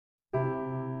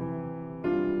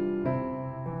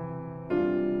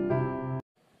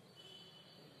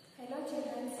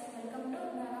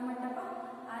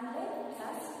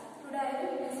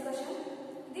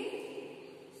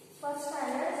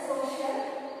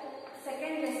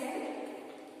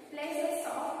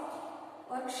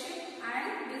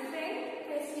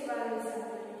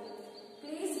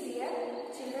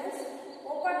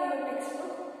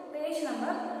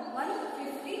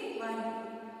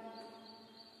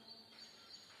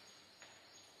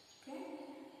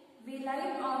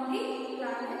live on the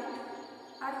planet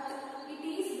Earth. It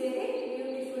is very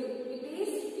beautiful. It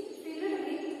is filled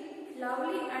with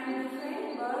lovely and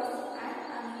different birds and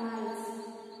animals.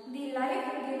 The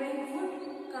life-giving food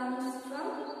comes from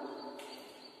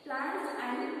plants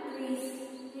and trees.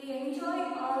 We enjoy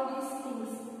all these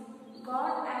things.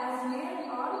 God has made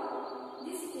all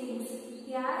these things.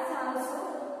 He has also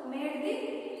made the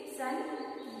sun,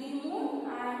 the moon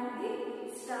and the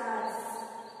stars.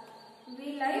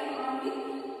 We live on the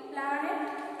planet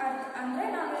Earth. ಅಂದ್ರೆ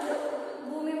ನಾವಿದು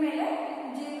ಭೂಮಿ ಮೇಲೆ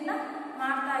ಜೀವನ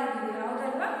ಮಾಡ್ತಾ ಇದ್ದೀವಿ.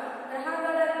 ಹೌದಲ್ವಾ?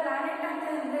 ಗ್ರಹಗಳ planet ಅಂತ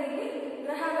ಅಂದ್ರೆ ಇಲ್ಲಿ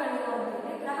ಗ್ರಹಗಳು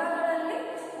ಅಂತಿದೆ. ಗ್ರಹಗಳಲ್ಲಿ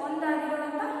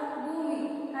ಒಂದಾಗಿರುವಂತ ಭೂಮಿ.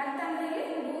 ಅರ್ಥ ಅಂದ್ರೆ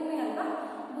ಇಲ್ಲಿ ಭೂಮಿ ಅಲ್ವಾ?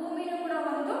 ಭೂಮಿನೂ ಕೂಡ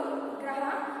ಒಂದು ಗ್ರಹ.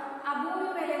 ಆ ಭೂಮಿ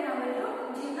ಮೇಲೆ ನಾವೆಲ್ಲರೂ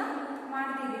ಜೀವನ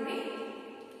ಮಾಡ್ತಿದ್ದೀವಿ.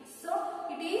 So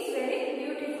it is very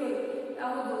beautiful.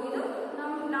 ಹೌದು, ಇದು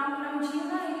ನಮ್ಮ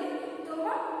ಜೀವನ ಇಲ್ಲಿ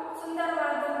ತುಂಬಾ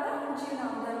ಸುಂದರವಾದಂತ ಜೀವನ.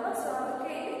 ಹೌದಲ್ವಾ? ಸೊ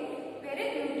ಅದಕ್ಕೆ ಇಲ್ಲಿ ವೆರಿ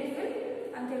ಬ್ಯೂಟಿಫುಲ್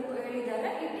ಅಂತ ಹೇಳಿದ್ದಾರೆ.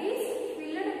 It is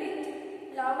filled with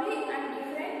lovely and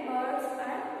different birds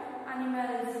and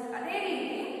animals. ಅದೇ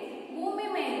ರೀತಿ ಭೂಮಿ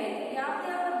ಮೇಲೆ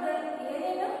ಯಾವ್ಯಾವ್ದು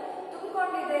ಏನೇನು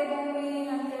ತುಂಬಿಕೊಂಡಿದೆ ಭೂಮಿ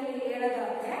ಅಂತೇಳಿ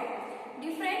ಹೇಳೋದಾದ್ರೆ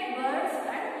ಡಿಫರೆಂಟ್ ಬರ್ಡ್ಸ್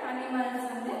ಅಂಡ್ ಅನಿಮಲ್ಸ್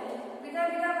ಅಂದ್ರೆ ವಿಧ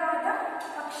ವಿಧವಾದ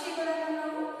ಪಕ್ಷಿಗಳನ್ನು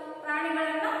ನಾವು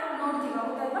ಪ್ರಾಣಿಗಳನ್ನ ನೋಡ್ತೀವಿ.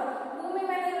 ಹೌದಲ್ವಾ? ಭೂಮಿ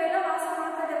ಮೇಲೆ ಇವೆಲ್ಲ ವಾಸ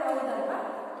ಮಾಡ್ತಾರೆ. ಹೌದಲ್ವಾ?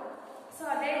 ಸೊ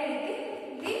ಅದೇ ರೀತಿ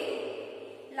the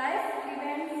life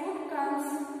given food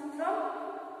comes from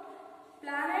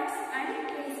planets and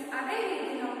trees. ಅದೇ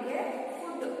ರೀತಿ ನಮಗೆ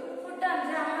ಫುಡ್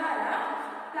ಅಂದ್ರೆ ಆಹಾರ,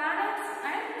 ಪ್ಲಾನೆಟ್ಸ್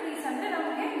ಅಂಡ್ ಟ್ರೀಸ್ ಅಂದ್ರೆ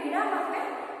ನಮಗೆ ಗಿಡ ಮತ್ತೆ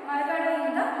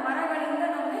ಮರಗಳಿಂದ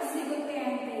ನಮಗೆ ಸಿಗುತ್ತೆ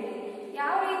ಅಂತ ಹೇಳಿ.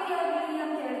 ಯಾವ ರೀತಿಯಾಗಿ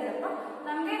ಅಂತ ಹೇಳಿದ್ರಪ್ಪ,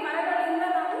 ನಮಗೆ ಮರಗಳಿಂದ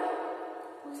ನಾವು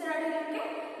ಉಸಿರಾಡಲಿಕ್ಕೆ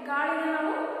ಗಾಳಿನ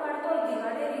ನಾವು ಪಡ್ಕೊಳ್ತೀವಿ.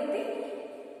 ಅದೇ ರೀತಿ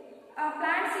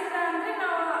ಪ್ಲಾಂಟ್ಸ್ ಇಂದ ಅಂದ್ರೆ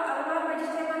ನಾವು ಹಲವಾರು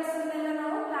ವೆಜಿಟೇಬಲ್ಸ್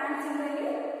ನಾವು ಪ್ಲಾಂಟ್ಸ್ ಇಂದ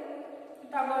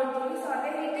ತಗೊಳ್ತೀವಿ. ಸೊ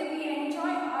ಅದೇ ರೀತಿ V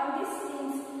enjoy all this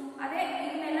things. ಅದೇ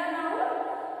ಇದನ್ನೆಲ್ಲ ನಾವು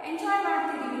ಎಂಜಾಯ್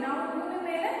ಮಾಡ್ತಿದೀವಿ. ನಾವು ಭೂಮಿ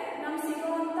ಮೇಲೆ ನಮ್ಗೆ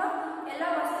ಸಿಗುವಂತ ಎಲ್ಲ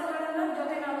ವಸ್ತುಗಳನ್ನ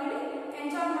ಜೊತೆ ನಾವು ಇಲ್ಲಿ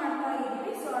ಎಂಜಾಯ್ ಮಾಡ್ತಾ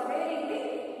ಇದ್ದೀವಿ. ಸೊ ಅದೇ ರೀತಿ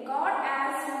god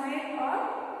has made all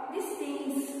this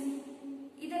things.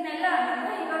 ಇದನ್ನೆಲ್ಲ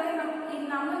ಅಂದ್ರೆ ಇವಾಗ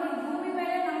ನಮ್ಮ ಭೂಮಿ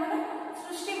ಮೇಲೆ ನಮ್ಮನ್ನ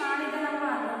ಸೃಷ್ಟಿ ಮಾಡಿದನಪ್ಪ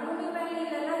ಅಂದ್ರೆ ಭೂಮಿ ಮೇಲೆ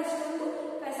ಇಲ್ಲೆಲ್ಲ ಇಷ್ಟೊಂದು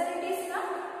ಫೆಸಿಲಿಟೀಸ್ ನ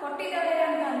ಕೊಟ್ಟಿದ್ದಾರೆ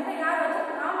ಅಂತ ಅಂದ್ರೆ ಯಾರು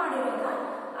ನಾವು ಮಾಡಿರೋದ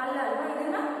ಅಲ್ಲ ಅಲ್ವಾ?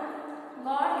 ಇದನ್ನ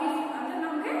ಗಾಡ್ ಗಿಫ್ಟ್ ಅಂದ್ರೆ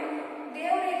ನಮ್ಗೆ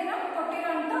ದೇವರು ಇದನ್ನ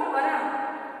ಕೊಟ್ಟಿರೋಂತ ವರ.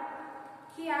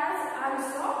 He has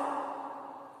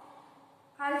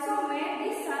also made the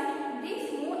sun, the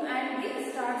moon and the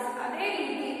stars. ಅದೇ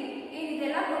ರೀತಿ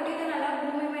ಇದೆಲ್ಲ ಕೊಟ್ಟಿದ್ದಾನಲ್ಲ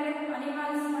ಭೂಮಿ ಮೇಲೆ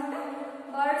ಅನಿಮಲ್ಸ್ ಮತ್ತೆ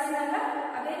ಬರ್ಡ್ಸ್ ಎಲ್ಲ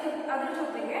ಅದ್ರ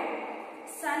ಜೊತೆಗೆ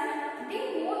ಸನ್, the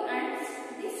Moon and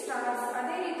the stars.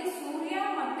 ಅದೇ ರೀತಿ ಸೂರ್ಯ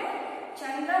ಮತ್ತೆ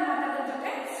ಚಂದ್ರ ಮತದ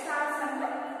ಜೊತೆ ಸ್ಟಾರ್ಸ್ ಅಂದ್ರೆ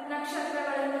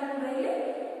ನಕ್ಷತ್ರಗಳನ್ನು ಕೂಡ ಇಲ್ಲಿ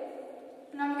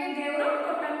ನಮ್ಗೆ ದೇವರು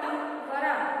ಕೊಟ್ಟಂತ ವರ,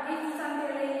 ಗಿಫ್ಟ್ಸ್ ಅಂತ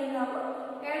ಹೇಳಿ ನಾವು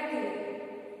ಹೇಳ್ತೀವಿ.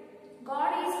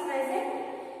 God is present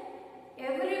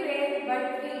everywhere, but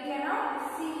we cannot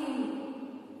see Him.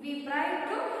 We pray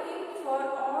to Him for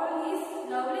all His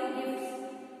lovely gifts.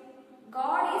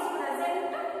 God is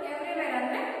present everywhere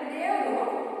ಅಂದ್ರೆ ದೇವರು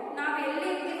ನಾವು ಎಲ್ಲಿ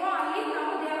ಇರ್ತೀವೋ ಅಲ್ಲಿ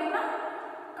ನಾವು ದೇವ್ರನ್ನ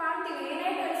ಕಾಣ್ತೀವಿ.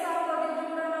 ಏನೇ ಕೆಲಸ ಆಗೋದಿದ್ರು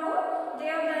ಕೂಡ ನಾವು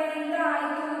ದೇವ್ರ ದಯೆಯಿಂದ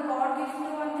ಆಯ್ತು ಗಾಡ್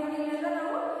ಗಿಫ್ಟ್ ಅಂತೇಳಿ ಇಲ್ಲೆಲ್ಲ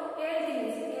ನಾವು ಹೇಳ್ತೀವಿ.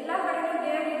 ಎಲ್ಲ ಕಡೆಗೂ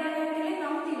ದೇವರಿದ್ದಾನೆ ಅಂತೇಳಿ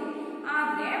ನಂಬ್ತೀವಿ.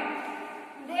 ಆದ್ರೆ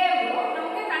ದೇವರು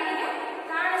ನಮ್ಗೆ ಕಣ್ಣಿಗೆ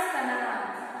ಕಾಣಿಸ್ತಾನ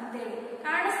ಅಂತೇಳಿ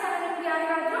ಕಾಣಿಸ್ತಾನ ನಿಮ್ಗೆ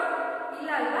ಯಾರಿಗಾದ್ರೂ ಇಲ್ಲ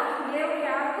ಅಲ್ವಾ? ದೇವ್ರು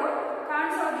ಯಾರಿಗೂ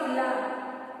ಕಾಣಿಸೋದಿಲ್ಲ.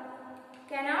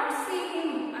 ಕೆನಾಟ್ ಸಿ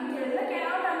ಹಿಮ್ ಅಂತ ಹೇಳಿದ್ರೆ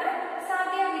ಕೆನಾಟ್ ಅಂದ್ರೆ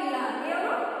ಸಾಧ್ಯವಿಲ್ಲ.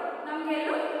 ದೇವರು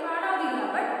ನಮ್ಗೆಲ್ಲೂ ಕಾಣೋದಿಲ್ಲ.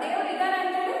 ಬಟ್ ದೇವ್ರು ಇದ್ದಾನೆ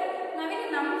ಅಂತೇಳಿ ನಾವಿಲ್ಲಿ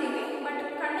ನಂಬ್ತೀವಿ, ಬಟ್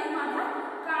ಕಣ್ಣಿಗೆ ಮಾತ್ರ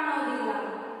ಕಾಣೋದಿಲ್ಲ.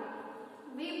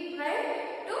 We pray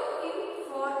to him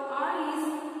for all his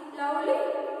lovely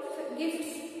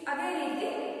gifts. ಅದೇ ರೀತಿ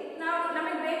ನಾವು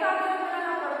ನಮಗೆ ಬೇಕಾಗಿರೋದನ್ನ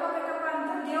ನಾವು ಪಡ್ಕೋಬೇಕಪ್ಪ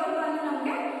ಅಂತ ದೇವ್ರು ಬಂದು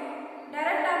ನಮ್ಗೆ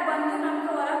ಡೈರೆಕ್ಟ್ ಆಗಿ ಬಂದು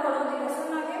ನಮ್ಗೆ ಹೊರ ಕೊಡೋದಿಲ್ಲ. ಸೊ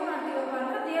ನಾವೇನ್ ಮಾಡ್ತೀವಪ್ಪ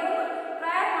ಅಂದ್ರೆ ದೇವ್ರು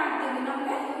ಪ್ರೇಯರ್ ಮಾಡ್ತೀವಿ.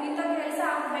 ನಮ್ಗೆ ಇಂಥ ಕೆಲಸ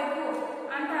ಆಗ್ಬೇಕು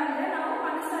ಅಂತ ಅಂದ್ರೆ ನಾವು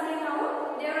ಮನಸ್ಸಲ್ಲಿ ನಾವು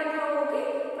ದೇವ್ರ ಹತ್ರ ಹೋಗಿ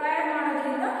ಪ್ರೇಯರ್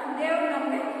ಮಾಡೋದ್ರಿಂದ ದೇವ್ರು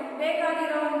ನಮ್ಗೆ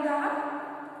ಬೇಕಾಗಿರುವಂತಹ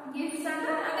ಗಿಫ್ಟ್ಸ್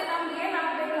ಅಂದ್ರೆ ಅದೇ ನಮ್ಗೆ ಏನ್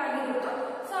ಆಗ್ಬೇಕಾಗಿರುತ್ತೋ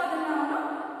ಸೊ ಅದನ್ನ ಅವನು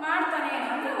ಮಾಡ್ತಾನೆ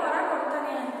ಅಂದ್ರೆ ಹೊರ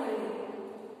ಕೊಡ್ತಾನೆ ಅಂತ ಹೇಳಿ.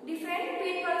 Different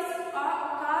peoples are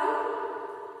call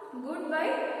good bye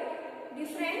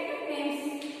different names.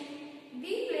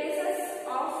 The places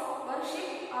of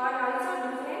worship are also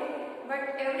different, but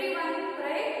everyone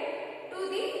pray to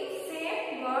the same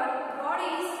God. God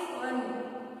is one.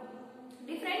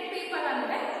 Different people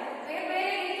ಅಂದ್ರೆ ಬೇರೆ ಬೇರೆ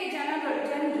ರೀತಿ ಜನರು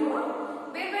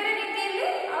ಬೇರೆ ರೀತಿಯಲ್ಲಿ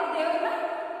ಅವ್ರ ದೇವ್ರನ್ನ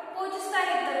ಪೂಜಿಸ್ತಾ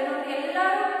ಇರ್ತಾರೆ. ನೋಡಿ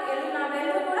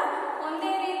ನಾವೆಲ್ಲರೂ ಕೂಡ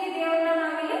ಒಂದೇ ರೀತಿ ದೇವ್ರನ್ನ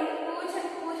ನಾವಿಲ್ಲಿ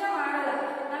ಪೂಜೆ ಮಾಡಲ್ಲ.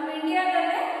 ನಮ್ಮ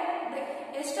ಇಂಡಿಯಾದಲ್ಲೇ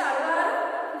ಎಷ್ಟು ಹಲವಾರು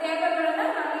ದೇವರುಗಳನ್ನ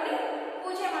ನಾವಿಲ್ಲಿ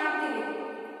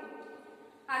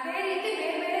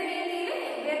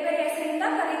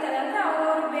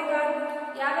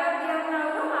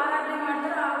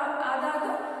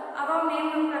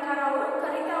ನೇಮ್ ಪ್ರಕಾರ ಅವರು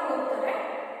ಕರೀತಾ ಹೋಗ್ತಾರೆ.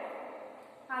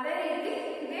 ಅದೇ ರೀತಿ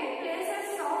their places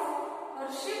of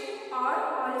worship are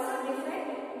also different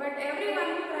but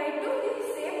everyone try to the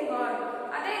same God.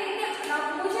 ಅದೇ ರೀತಿ ನಾವು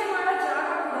ಪೂಜೆ ಮಾಡೋ ಜಾಗ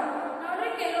ಕೂಡ ನೋಡ್ರಿ,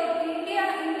 ಕೆಲವು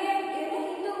ಇಂಡಿಯನ್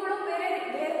ಹಿಂದೂಗಳು ಬೇರೆ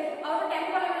ಅವರು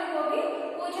ಟೆಂಪಲ್ಗಳಿಗೆ ಹೋಗಿ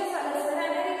ಪೂಜೆ ಸಲ್ಲಿಸ್ತಾರೆ.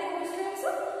 ಅದೇ ರೀತಿ ಮುಸ್ಲಿಮ್ಸ್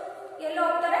ಎಲ್ಲ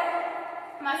ಹೋಗ್ತಾರೆ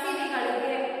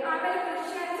ಮಸೀದಿಗಳಿಗೆ, ಆಮೇಲೆ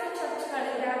ಕ್ರಿಶ್ಚಿಯನ್ಸ್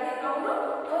ಚರ್ಚ್ಗಳಿಗೆ. ಅದೇ ಅವರು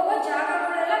ಹೋಗೋ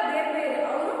ಜಾಗಗಳೆಲ್ಲ ಬೇರೆ ಬೇರೆ,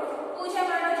 ಅವರು ಪೂಜೆ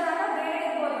ಮಾಡೋ ಜಾಗ ಬೇರೆ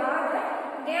ಇರ್ಬೋದು, ಆದ್ರೆ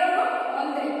ದೇವರು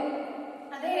ಒಂದೇ.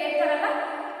 ಅದೇ ಹೇಳ್ತಾರಲ್ಲ,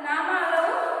 ನಾಮ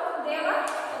ಹಲವು ದೇವ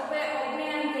ಒಬ್ಬನೇ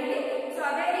ಅಂತೇಳಿ. ಸೊ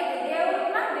ಅದೇ ರೀತಿ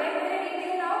ದೇವರನ್ನ ಬೇರೆ ಬೇರೆ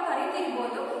ರೀತಿಯಲ್ಲಿ ನಾವು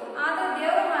ಕರಿತಿರ್ಬೋದು, ಆದ್ರೆ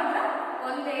ದೇವರು ಮಾತ್ರ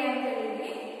ಒಂದೇ ಅಂತೇಳಿ.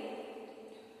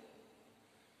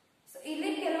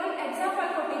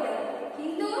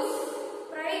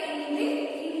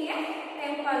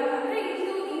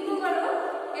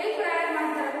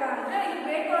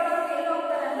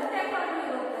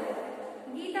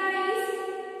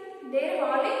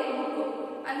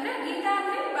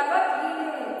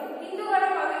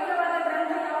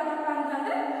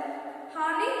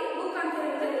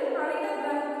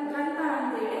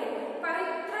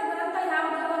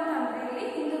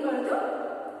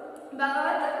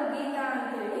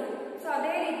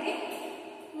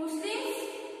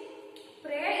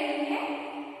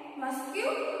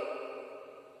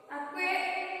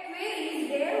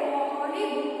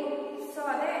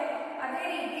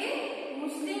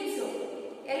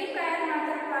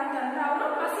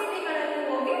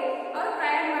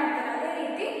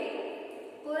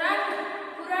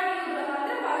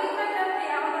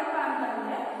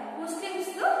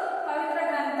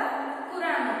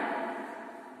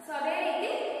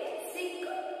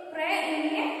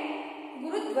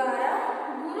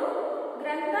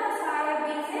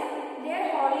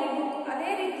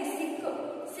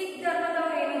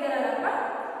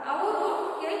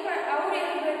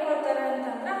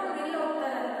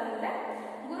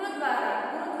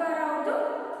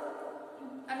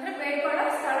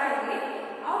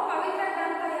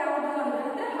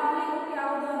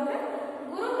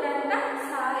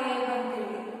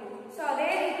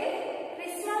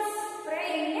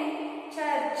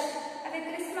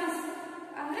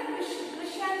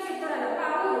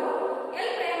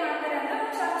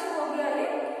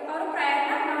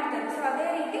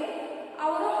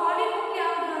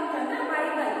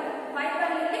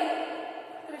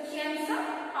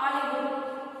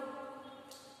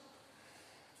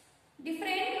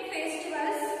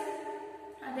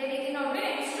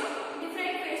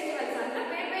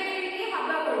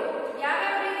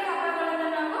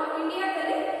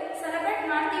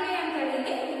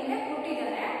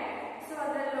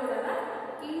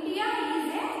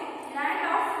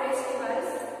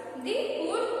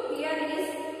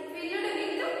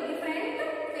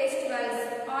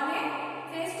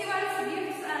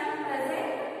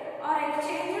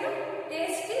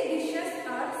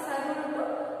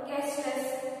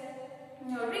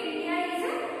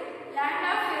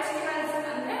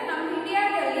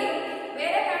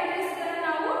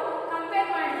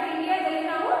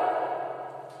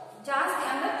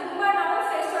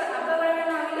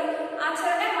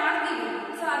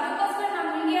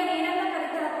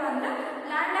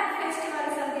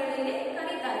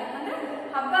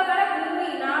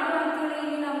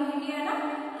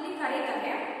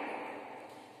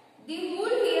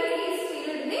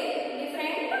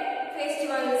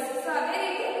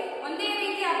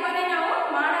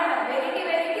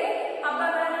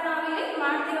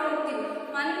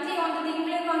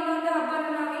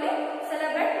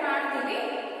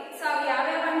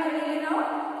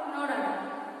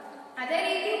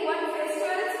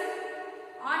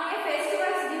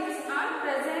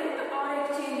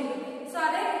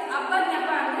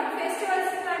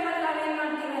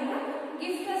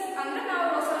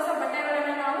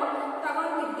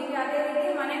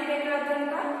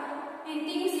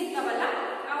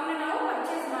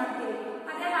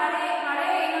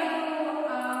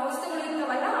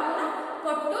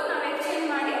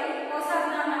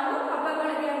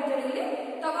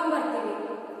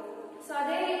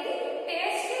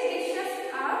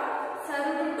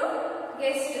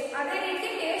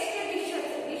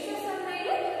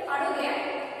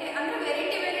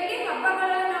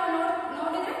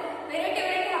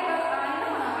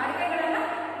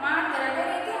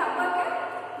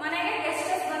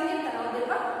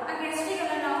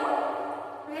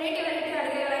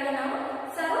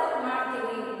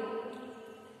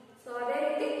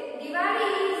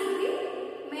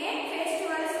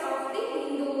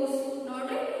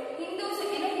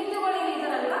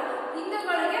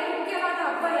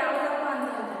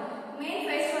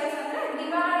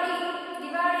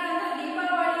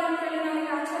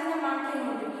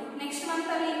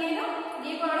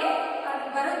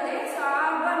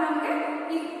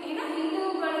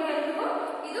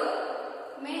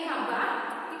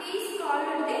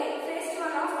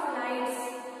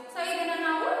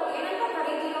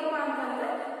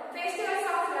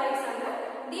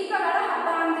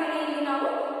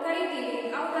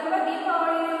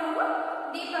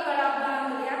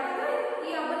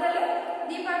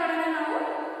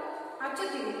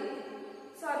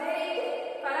 ಸೊ ಅದೇ ರೀತಿ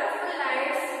colourful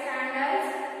lights,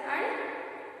 candles and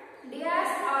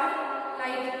ಡಿಯಾಸ್ R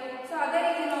light. So ಅದೇ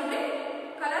ರೀತಿ ನೋಡ್ರಿ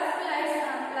ಕಲರ್ಫುಲ್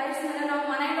ಲೈಟ್ಸ್ ನಾವು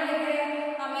ಮನೆಗಳಿಗೆ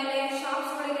ಆಮೇಲೆ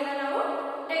ಶಾಪ್ಸ್ ಗಳಿಗೆಲ್ಲ ನಾವು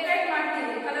ಡೆಕೋರೇಟ್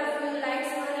ಮಾಡ್ತೀವಿ. ಕಲರ್ಫುಲ್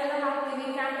ಲೈಟ್ಸ್ ಗಳನ್ನೆಲ್ಲ ಹಾಕ್ತೀವಿ,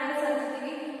 ಕ್ಯಾಂಡಲ್ಸ್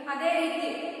ಹಚ್ತೀವಿ. ಅದೇ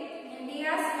ರೀತಿ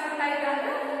ಡಿಯಾಸ್ ಆರ್ ಲೈಟ್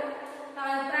ಅಂದ್ರೆ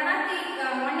ಪ್ರಣತಿ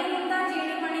ಮಣ್ಣಿನಿಂದ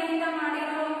ಜೇಡಿ ಮಣ್ಣಿನಿಂದ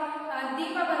ಮಾಡಿರೋ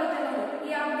ದೀಪ ಬರುತ್ತೆ ನೋಡಿ.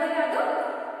 ಈ ಹಬ್ಬದಲ್ಲಿ ಅದು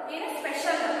ಏನು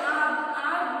ಸ್ಪೆಷಲ್, ಆ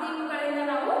ದೀಪಗಳಿಂದ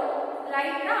ನಾವು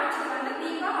ಲೈಟ್ ನ ಹಚ್ಚಿಕೊಂಡು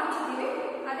ದೀಪ ಹಚ್ಚುತ್ತೀವಿ.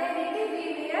 ಅದೇ ರೀತಿ V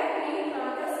wear new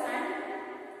clothes and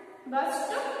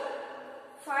bust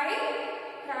fire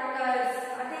crackers.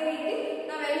 ಅದೇ ರೀತಿ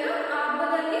ನಾವೆಲ್ಲರೂ ಆ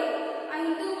ಹಬ್ಬದಲ್ಲಿ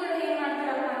ಹಿಂದೂಗಳು ಏನ್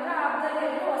ಮಾಡ್ತಾರಲ್ಲ ಅಂದ್ರೆ ಆ ಹಬ್ಬದಲ್ಲಿ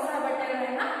ಎಲ್ಲರೂ ಹೊಸ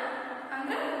ಬಟ್ಟೆಗಳನ್ನ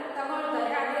ಅಂದ್ರೆ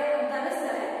ತಗೊಳ್ತಾರೆ, ಅದೇ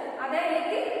ಧರಿಸ್ತಾರೆ. ಅದೇ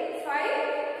ರೀತಿ ಫೈರ್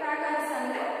ಕ್ರ್ಯಾಕರ್ಸ್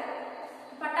ಅಂದ್ರೆ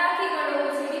ಪಟಾಕಿಗಳು,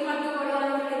 ಸಿಡಿಮದ್ದುಗಳು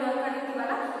ಅಂತೇಳಿ ನಾವು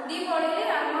ಕರಿತೀವಲ್ಲ. ದೀಪಾವಳಿಲಿ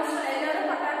ಆಲ್ಮೋಸ್ಟ್ ಎಲ್ಲರೂ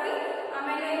ಪಟಾಕಿ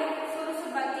ಆಮೇಲೆ ಸುರುಸು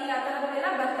ಬತ್ತಿ ಆ ಥರದ್ದೆಲ್ಲ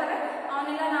ಬರ್ತಾರೆ,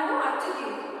 ಅವನ್ನೆಲ್ಲ ನಾವು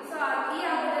ಹಚ್ಚುತ್ತೀವಿ. ಸೊ ಈ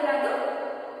ಹಬ್ಬದಲ್ಲಿ ಅದು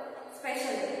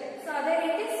ಸ್ಪೆಷಲ್. ಸೊ ಅದೇ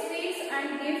ರೀತಿ sweets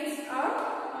and gifts R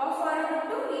offered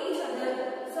to each other.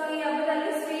 So ಈ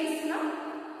ಹಬ್ಬದಲ್ಲಿ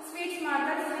ಸ್ವೀಟ್ಸ್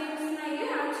ಮಾಡ್ತಾರೆ, ಸ್ವೀಟ್ಸ್ ನ ಇಲ್ಲಿ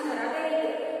ಹಂಚ್ತಾರೆ. ಅದೇ ರೀತಿ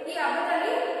ಈ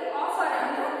ಹಬ್ಬದಲ್ಲಿ ಆಫರ್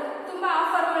ಅಂದ್ರೆ ತುಂಬಾ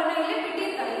ಆಫರ್ಗಳನ್ನ ಇಲ್ಲಿ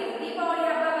ಬಿಟ್ಟಿರ್ತಾರೆ. ದೀಪಾವಳಿ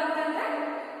ಹಬ್ಬ ಅಂತಂದ್ರೆ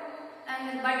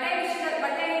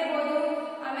ಬಟ್ಟೆ ಇರ್ಬೋದು,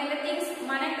 ಆಮೇಲೆ ಥಿಂಗ್ಸ್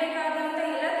ಮನೆಗೆ ಬೇಕಾದಂತ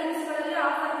ಎಲ್ಲ ಥಿಂಗ್ಸ್ ಗಳಲ್ಲಿ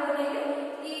ಆಫರ್ಗಳನ್ನ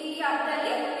ಈ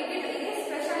ಹಬ್ಬದಲ್ಲಿ ಇಟ್ಟಿರ್ತಾರೆ.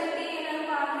 ಸ್ಪೆಷಾಲಿಟಿ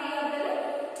ಏನಪ್ಪ ಅಂದ್ರೆ ಈ ಹಬ್ಬದಲ್ಲಿ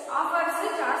ಆಫರ್ಸ್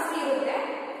ಜಾಸ್ತಿ ಇರುತ್ತೆ.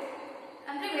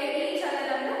 ಅಂದ್ರೆ ಈಚ್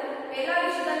ಅದರ್ ಅಂದ್ರೆ ಎಲ್ಲ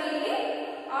ವಿಷಯದಲ್ಲಿ ಇಲ್ಲಿ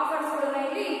ಆಫರ್ಸ್ ಗಳನ್ನ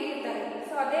ಇಲ್ಲಿ ಇಟ್ಟಿರ್ತಾರೆ.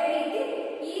 ಸೊ ಅದೇ ರೀತಿ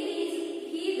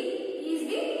Eid is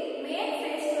the main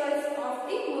festivals of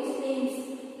the Muslims.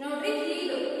 ನೋಡ್ರಿ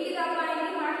ಈದ್ ಹಬ್ಬ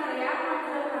ಇಲ್ಲಿ ಮಾಡ್ತಾರೆ. ಯಾಕೆ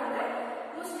ಮಾಡ್ತಾರಲ್ಲ ಅಂದ್ರೆ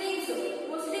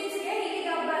ಮುಸ್ಲಿಮ್ಸ್ಗೆ ಈದ್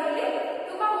ಹಬ್ಬ ಇಲ್ಲಿ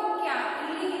ತುಂಬಾ ಮುಖ್ಯ.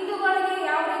 ಇಲ್ಲಿ ಹಿಂದೂಗಳಿಗೆ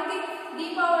ಯಾವ ರೀತಿ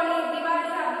ದಿವಾಳಿ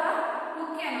ಹಬ್ಬ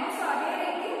ಮುಖ್ಯನೋ, ಸೊ ಅದೇ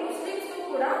ರೀತಿ ಮುಸ್ಲಿಮ್ಸ್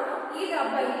ಕೂಡ ಈದ್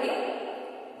ಹಬ್ಬ ಇಲ್ಲಿ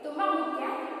ತುಂಬಾ ಮುಖ್ಯ.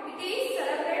 It is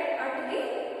celebrate at the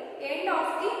end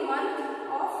of the month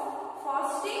of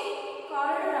fasting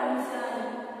called Ramzan.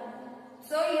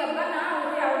 So ಈ ಹಬ್ಬನ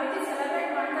ಅವರು ಯಾವ ರೀತಿ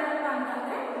ಸೆಲೆಬ್ರೇಟ್ ಮಾಡ್ತಾರಪ್ಪ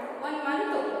ಅಂತಂದ್ರೆ ಒಂದ್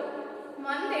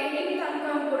ಮಂತ್ ಎಂಡಿಂಗ್ ತನಕ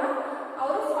ಕೂಡ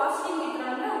ಅವರು ಫಾಸ್ಟಿಂಗ್ ಇದ್ರು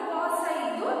ಅಂದ್ರೆ ಉಪವಾಸ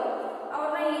ಇದ್ದು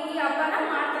ಅವ್ರನ್ನ ಈ ಹಬ್ಬನ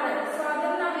ಮಾಡ್ತಾರೆ. ಸೊ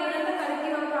ಅದನ್ನ ನಾವು ಏನಂತ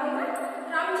ಕರಿತೀವಪ್ಪ ಅಂದ್ರೆ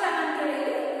ರಂಜಾನ್ ಅಂತ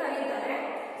ಹೇಳಿ ಕರೀತಾರೆ.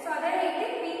 ಸೊ ಅದೇ ರೀತಿ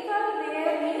people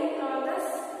wear new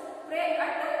clothes, pray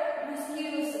at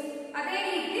ಮಸ್ಜಿದ್ಸ್. ಅದೇ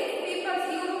ರೀತಿ ಪೀಪಲ್ಸ್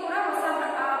ಇವರು ಕೂಡ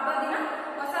ಹಬ್ಬ ದಿನ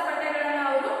ಹೊಸ ಬಟ್ಟೆಗಳನ್ನ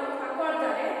ಅವರು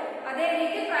ಹಾಕೊಳ್ತಾರೆ. ಅದೇ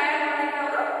ರೀತಿ ಪ್ರಯಾಣ ಮಾಡಕ್ಕೆ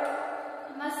ಅವರು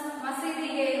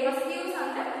ಮಸ್ಜಿದ್ಸ್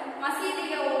ಅಂದ್ರೆ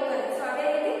ಮಸೀದಿಗೆ ಹೋಗ್ತಾರೆ. ಸೊ ಅದೇ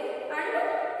ರೀತಿ and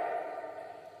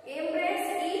embrace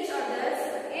each others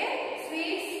a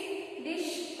sweet dish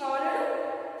called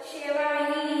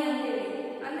ಶೇವಾಯಿ ಅಂತೇಳಿ.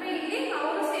 ಅಂದ್ರೆ ಇಲ್ಲಿ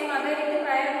ಅವರು ಸೇಮ್ ಅದೇ ರೀತಿ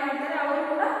ಪ್ರಯಾಣ ಮಾಡ್ತಾರೆ. ಅವರು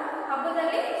ಕೂಡ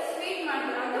ಹಬ್ಬದಲ್ಲಿ ಸ್ವೀಟ್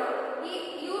ಮಾಡ್ತಾರೆ. ಅದು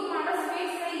ಇವ್ರು ಮಾಡೋ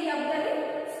ಸ್ವೀಟ್ಸ್ ಈ ಹಬ್ಬದಲ್ಲಿ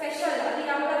ಸ್ಪೆಷಲ್. ಅದು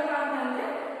ಯಾವ್ದಪ್ಪ ಅಂತಂದ್ರೆ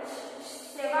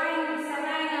ಸೆವಾಯಿನ್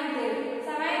ಅಂತೇಳಿ.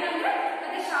 ಸೆವಾಯಿನ್ ಅಂದ್ರೆ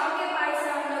ಅದೇ ಶಾವಿಗೆ ಪಾಯಸ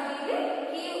ಅನ್ನೋದು ಇಲ್ಲಿ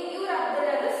ಇವ್ರ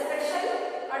ಹಬ್ಬದಲ್ಲಿ ಅದು ಸ್ಪೆಷಲ್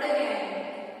ಅಡುಗೆ.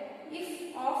 If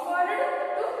offered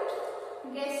to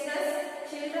guests,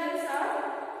 childrens are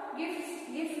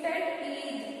gifted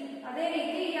Eid. ಅದೇ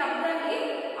ರೀತಿ ಈ ಹಬ್ಬದಲ್ಲಿ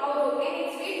ಅವರು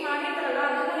ಏನೇನು ಸ್ವೀಟ್ ಮಾಡಿರ್ತಾರಲ್ಲ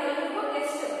ಅದನ್ನ ಎಲ್ಲರಿಗೂ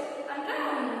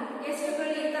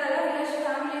ಗೆಸ್ಟ್ಗಳು ಇರ್ತಾರಲ್ಲ,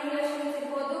 ಫ್ಯಾಮಿಲಿ ರಿಲೇಷನ್ಸ್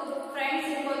ಇರ್ಬೋದು, ಫ್ರೆಂಡ್ಸ್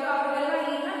ಇರ್ಬೋದು, ಅವ್ರಿಗೆಲ್ಲ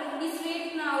ಈ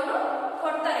ಸ್ವೀಟ್ ನ ಅವರು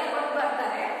ಕೊಟ್ಟು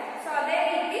ಬರ್ತಾರೆ. ಸೊ ಅದೇ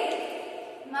ರೀತಿ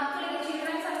ಮಕ್ಕಳಿಗೆ,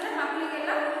 ಚಿಲ್ಡ್ರನ್ಸ್ ಅಂದ್ರೆ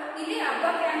ಮಕ್ಕಳಿಗೆಲ್ಲ ಇಲ್ಲಿ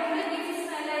ಹಬ್ಬಕ್ಕೆ ಅಂತೇಳಿ ಗಿಫ್ಟ್ಸ್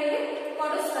ನೆಲ್ಲ ಇಲ್ಲಿ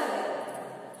ಕೊಡಿಸ್ತಾರೆ.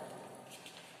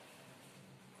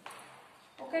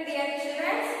 Okay dear